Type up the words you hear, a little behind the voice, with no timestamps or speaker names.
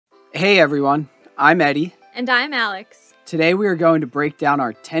Hey everyone, I'm Eddie. And I'm Alex. Today we are going to break down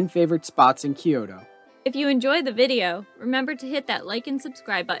our 10 favorite spots in Kyoto. If you enjoyed the video, remember to hit that like and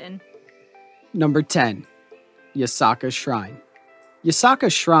subscribe button. Number 10, Yasaka Shrine.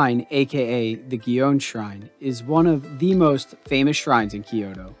 Yasaka Shrine, aka the Gion Shrine, is one of the most famous shrines in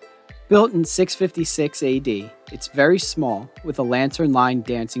Kyoto. Built in 656 AD, it's very small, with a lantern-lined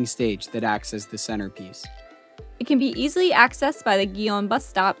dancing stage that acts as the centerpiece. It can be easily accessed by the Gion bus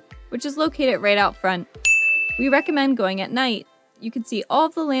stop, which is located right out front. We recommend going at night. You can see all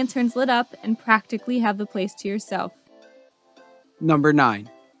of the lanterns lit up and practically have the place to yourself. Number 9,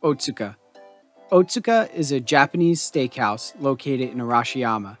 Otsuka. Otsuka is a Japanese steakhouse located in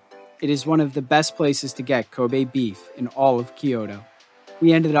Arashiyama. It is one of the best places to get Kobe beef in all of Kyoto.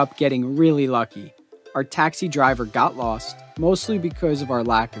 We ended up getting really lucky. Our taxi driver got lost, mostly because of our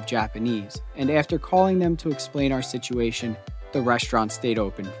lack of Japanese, and after calling them to explain our situation, the restaurant stayed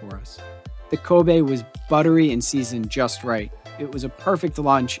open for us. The Kobe was buttery and seasoned just right. It was a perfect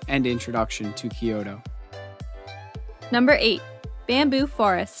lunch and introduction to Kyoto. Number 8, Bamboo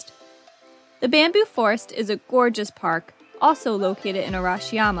Forest. The Bamboo Forest is a gorgeous park, also located in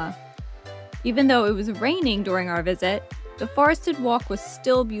Arashiyama. Even though it was raining during our visit, the forested walk was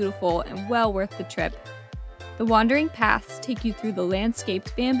still beautiful and well worth the trip. The wandering paths take you through the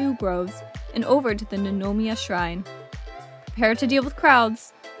landscaped bamboo groves and over to the Ninomiya Shrine. Prepare to deal with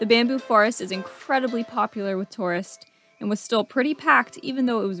crowds. The bamboo forest is incredibly popular with tourists and was still pretty packed even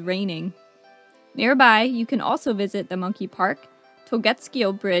though it was raining. Nearby, you can also visit the Monkey Park,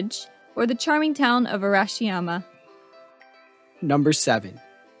 Togetsuki Bridge, or the charming town of Arashiyama. Number 7,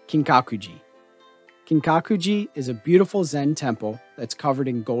 Kinkakuji. Kinkakuji is a beautiful Zen temple that's covered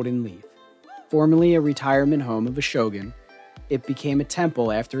in golden leaf. Formerly a retirement home of a shogun, it became a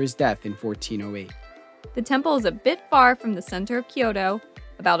temple after his death in 1408. The temple is a bit far from the center of Kyoto,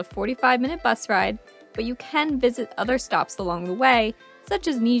 about a 45-minute bus ride, but you can visit other stops along the way, such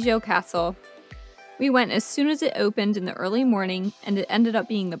as Nijo Castle. We went as soon as it opened in the early morning, and it ended up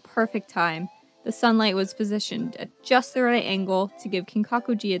being the perfect time. The sunlight was positioned at just the right angle to give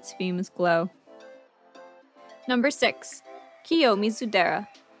Kinkakuji its famous glow. Number 6, Kiyomizu-dera.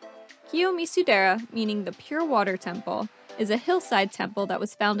 Kiyomizu-dera, meaning the Pure Water Temple, is a hillside temple that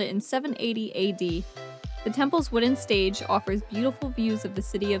was founded in 780 AD. The temple's wooden stage offers beautiful views of the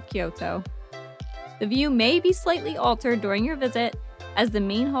city of Kyoto. The view may be slightly altered during your visit, as the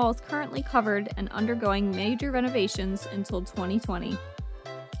main hall is currently covered and undergoing major renovations until 2020.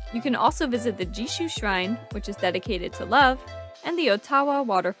 You can also visit the Jishu Shrine, which is dedicated to love, and the Ottawa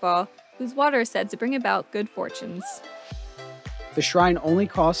Waterfall, whose water is said to bring about good fortunes. The shrine only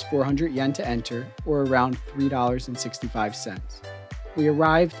costs 400 yen to enter, or around $3.65. We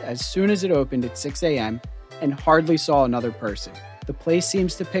arrived as soon as it opened at 6 a.m. and hardly saw another person. The place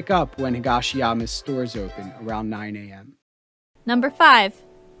seems to pick up when Higashiyama's stores open around 9 a.m. Number 5,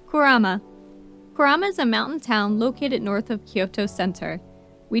 Kurama. Kurama is a mountain town located north of Kyoto Center.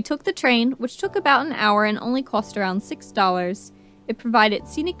 We took the train, which took about an hour and only cost around $6. It provided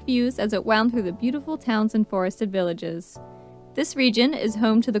scenic views as it wound through the beautiful towns and forested villages. This region is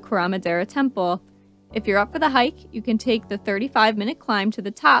home to the Kurama-dera Temple. If you're up for the hike, you can take the 35-minute climb to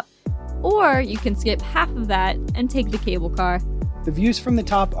the top, or you can skip half of that and take the cable car. The views from the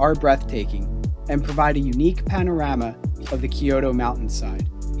top are breathtaking and provide a unique panorama of the Kyoto mountainside.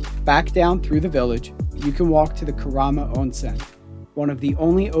 Back down through the village, you can walk to the Kurama Onsen, one of the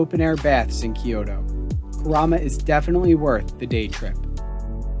only open-air baths in Kyoto. Kurama is definitely worth the day trip.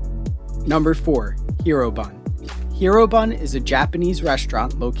 Number 4, Hirobun. Hirobun is a Japanese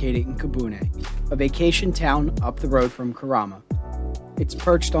restaurant located in Kabune, a vacation town up the road from Kurama. It's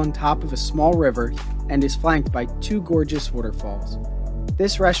perched on top of a small river and is flanked by 2 gorgeous waterfalls.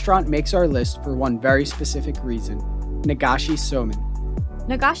 This restaurant makes our list for one very specific reason: Nagashi Somen.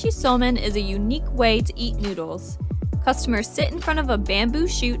 Nagashi Somen is a unique way to eat noodles. Customers sit in front of a bamboo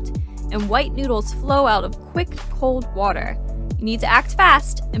chute, and white noodles flow out of quick, cold water. You need to act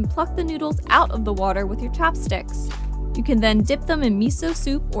fast and pluck the noodles out of the water with your chopsticks. You can then dip them in miso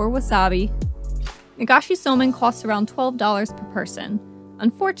soup or wasabi. Nagashi Somen costs around $12 per person.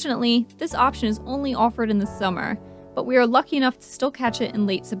 Unfortunately, this option is only offered in the summer, but we are lucky enough to still catch it in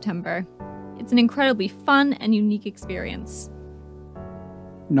late September. It's an incredibly fun and unique experience.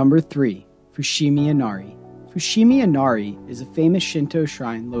 Number 3, Fushimi Inari. Fushimi Inari is a famous Shinto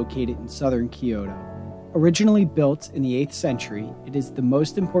shrine located in southern Kyoto. Originally built in the 8th century, it is the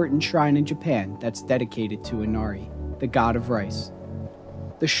most important shrine in Japan that's dedicated to Inari, the god of rice.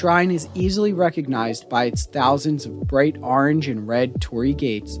 The shrine is easily recognized by its thousands of bright orange and red torii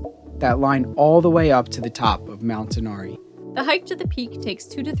gates that line all the way up to the top of Mount Inari. The hike to the peak takes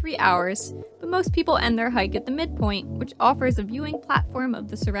 2 to 3 hours, but most people end their hike at the midpoint, which offers a viewing platform of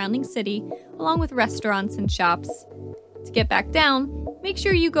the surrounding city, along with restaurants and shops. To get back down, make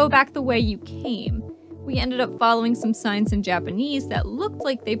sure you go back the way you came. We ended up following some signs in Japanese that looked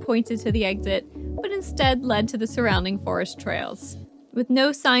like they pointed to the exit, but instead led to the surrounding forest trails. With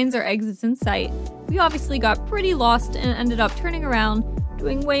no signs or exits in sight, we obviously got pretty lost and ended up turning around,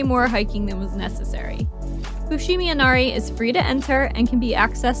 doing way more hiking than was necessary. Fushimi Inari is free to enter and can be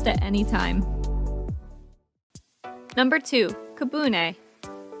accessed at any time. Number 2. Kabune.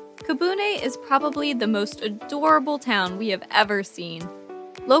 Kabune is probably the most adorable town we have ever seen.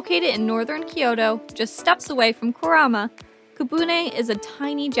 Located in northern Kyoto, just steps away from Kurama, Kabune is a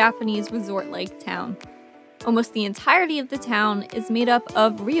tiny Japanese resort-like town. Almost the entirety of the town is made up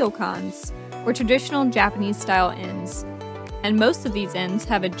of ryokans, or traditional Japanese-style inns. And most of these inns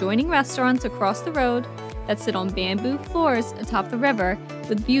have adjoining restaurants across the road that sit on bamboo floors atop the river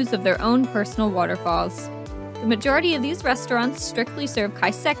with views of their own personal waterfalls. The majority of these restaurants strictly serve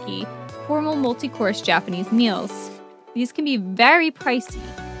kaiseki, formal multi-course Japanese meals. These can be very pricey,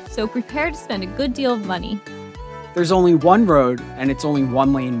 so prepare to spend a good deal of money. There's only one road, and it's only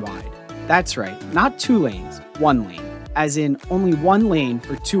 1 lane wide. That's right, not 2 lanes, 1 lane, as in only 1 lane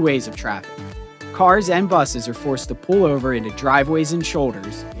for 2 ways of traffic. Cars and buses are forced to pull over into driveways and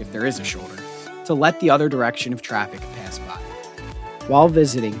shoulders, if there is a shoulder, to let the other direction of traffic pass by. While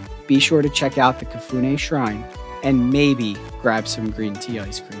visiting, be sure to check out the Kafune Shrine and maybe grab some green tea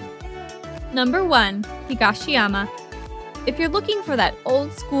ice cream. Number 1. Higashiyama. If you're looking for that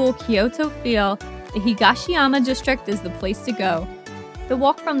old-school Kyoto feel, the Higashiyama district is the place to go. The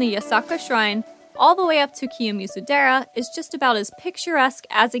walk from the Yasaka Shrine all the way up to Kiyomizu-dera is just about as picturesque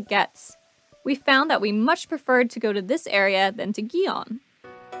as it gets. We found that we much preferred to go to this area than to Gion.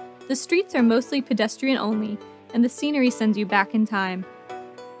 The streets are mostly pedestrian only, and the scenery sends you back in time.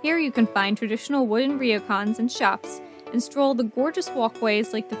 Here you can find traditional wooden ryokans and shops, and stroll the gorgeous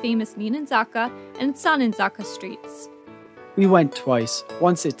walkways like the famous Ninenzaka and Sanenzaka streets. We went twice,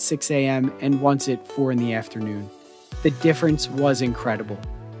 once at 6 a.m. and once at 4 in the afternoon. The difference was incredible.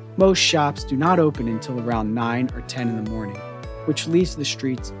 Most shops do not open until around 9 or 10 in the morning, which leaves the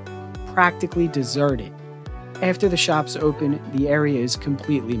streets practically deserted. After the shops open, the area is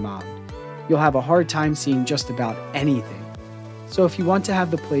completely mobbed. You'll have a hard time seeing just about anything. So if you want to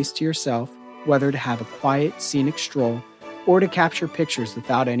have the place to yourself, whether to have a quiet, scenic stroll or to capture pictures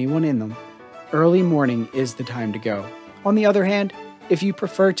without anyone in them, early morning is the time to go. On the other hand, if you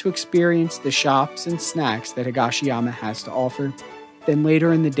prefer to experience the shops and snacks that Higashiyama has to offer, then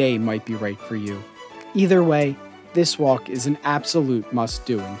later in the day might be right for you. Either way, this walk is an absolute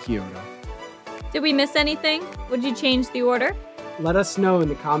must-do in Kyoto. Did we miss anything? Would you change the order? Let us know in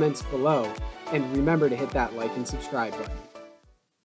the comments below, and remember to hit that like and subscribe button.